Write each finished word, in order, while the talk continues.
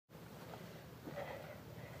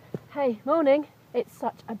Hey, morning. It's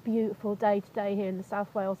such a beautiful day today here in the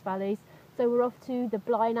South Wales valleys. So we're off to the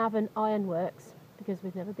Blaenavon ironworks because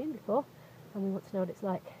we've never been before and we want to know what it's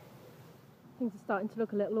like. Things are starting to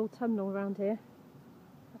look a little autumnal around here.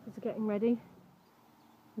 Apples are getting ready.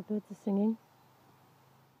 The birds are singing.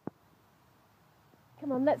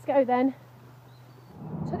 Come on, let's go then.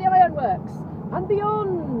 To the ironworks and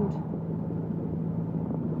beyond.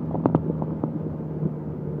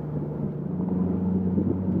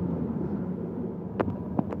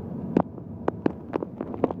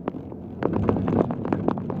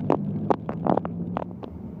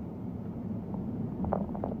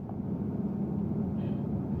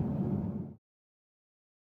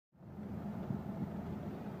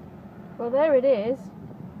 Well, there it is,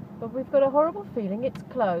 but we've got a horrible feeling it's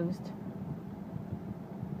closed.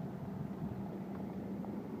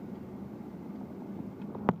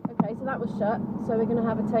 Okay, so that was shut, so we're going to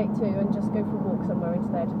have a take two and just go for a walk somewhere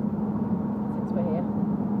instead, since we're here.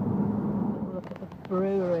 We'll look at the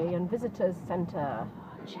brewery and visitors centre.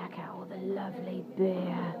 Oh, check out all the lovely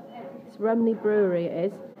beer. It's Rhymney Brewery it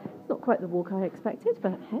is. It's not quite the walk I expected,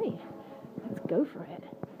 but hey, let's go for it.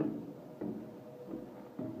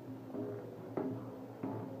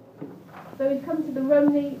 So we've come to the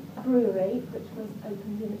Rhymney Brewery, which was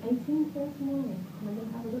opened in 1839. I'm going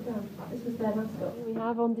to have a look down. This was their mascot. Here we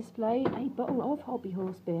have on display a bottle of Hobby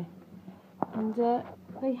Horse beer. And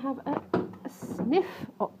they have a sniff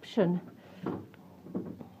option.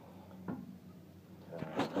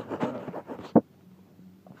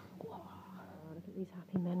 Wow, look at these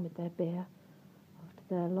happy men with their beer after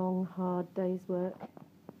their long, hard day's work.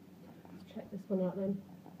 Let's check this one out then.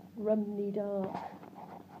 Rhymney Dark.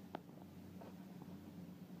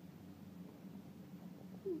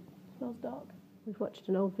 Smells dark. We've watched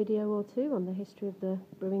an old video or two on the history of the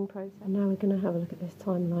brewing process, and now we're going to have a look at this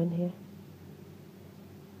timeline here.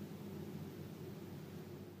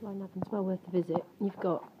 Blaenavon's well worth the visit. You've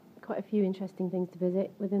got quite a few interesting things to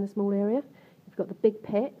visit within a small area. You've got the Big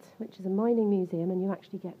Pit, which is a mining museum, and you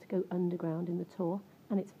actually get to go underground in the tour,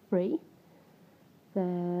 and it's free.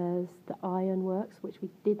 There's the ironworks, which we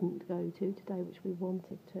didn't go to today, which we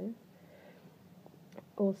wanted to.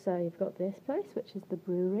 Also, you've got this place, which is the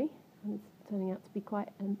brewery. And it's turning out to be quite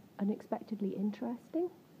unexpectedly interesting.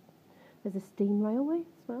 There's a steam railway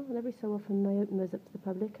as well, and every so often they open those up to the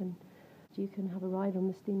public and you can have a ride on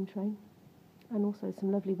the steam train. And also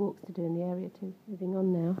some lovely walks to do in the area too. Moving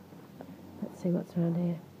on now, let's see what's around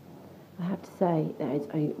here. I have to say, there is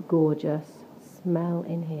a gorgeous smell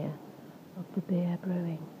in here of the beer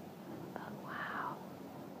brewing. Oh wow.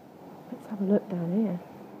 Let's have a look down here.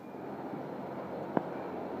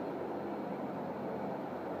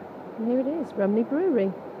 And here it is, Rhymney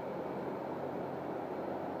Brewery.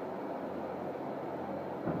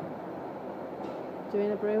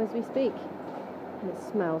 Doing a brew as we speak. And it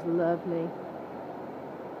smells lovely.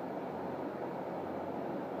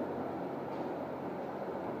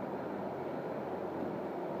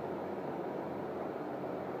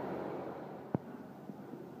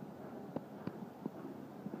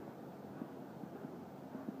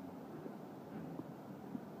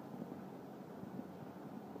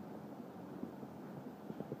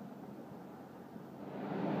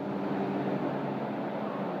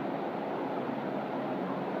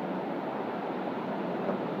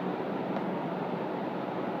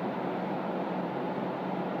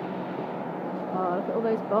 Oh, look at all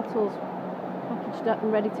those bottles packaged up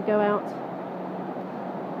and ready to go out.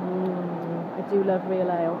 I do love real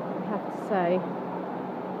ale, I have to say.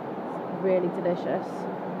 It's really delicious.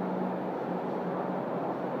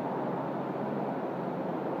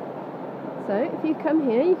 So, if you come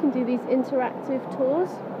here, you can do these interactive tours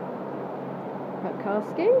about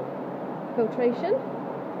casking, filtration,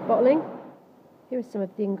 bottling. Here are some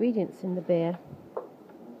of the ingredients in the beer.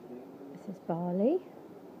 This is barley,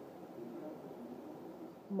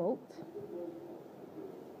 malt,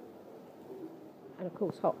 and of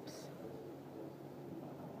course hops.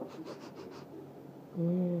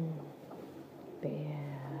 Beer,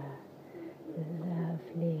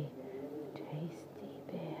 lovely, tasty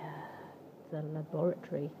beer. It's a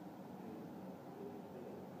laboratory.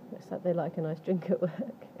 Looks like they like a nice drink at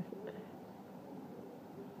work.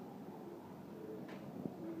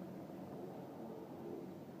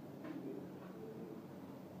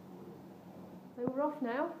 So we're off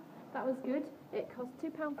now. That was good. It cost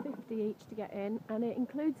 £2.50 each to get in, and it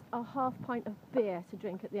includes a half pint of beer to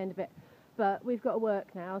drink at the end of it. But we've got to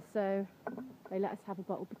work now, so they let us have a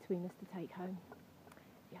bottle between us to take home.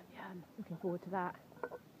 Yum yum. Looking forward to that.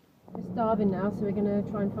 We're starving now, so we're going to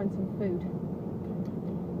try and find some food.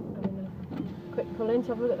 I'm going to quick pull in to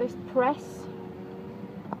have a look at this press.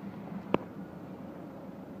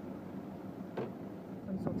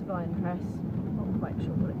 flying press. Not quite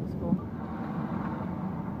sure what it was for.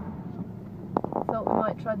 Thought we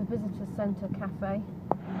might try the visitor centre cafe.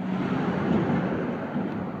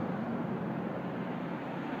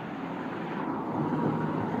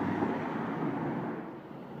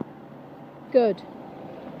 Good,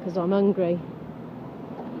 because I'm hungry.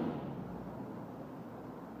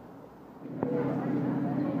 I'm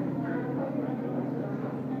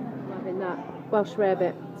having that Welsh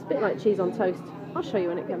rarebit. It's a bit like cheese on toast. I'll show you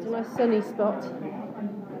when it comes. It's a nice sunny spot.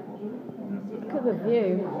 Look at the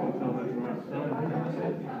view.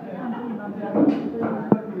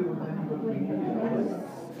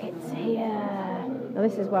 It's here. Now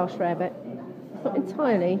this is Welsh rarebit. It's not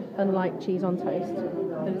entirely unlike cheese on toast,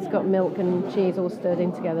 but it's got milk and cheese all stirred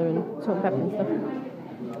in together and salt and pepper and stuff.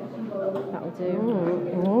 That'll do.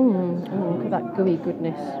 Look at that gooey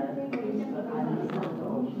goodness.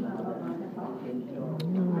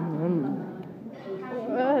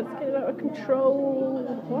 It's getting out of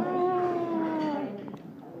control. Wow.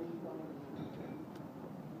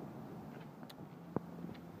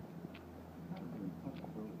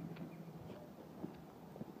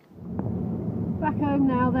 Back home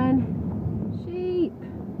now then. Sheep.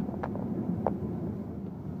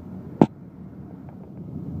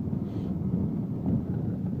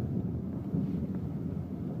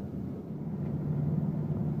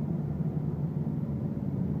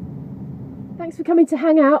 Thanks for coming to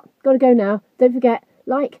hang out. Gotta go now. Don't forget,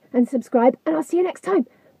 like and subscribe, and I'll see you next time.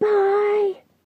 Bye!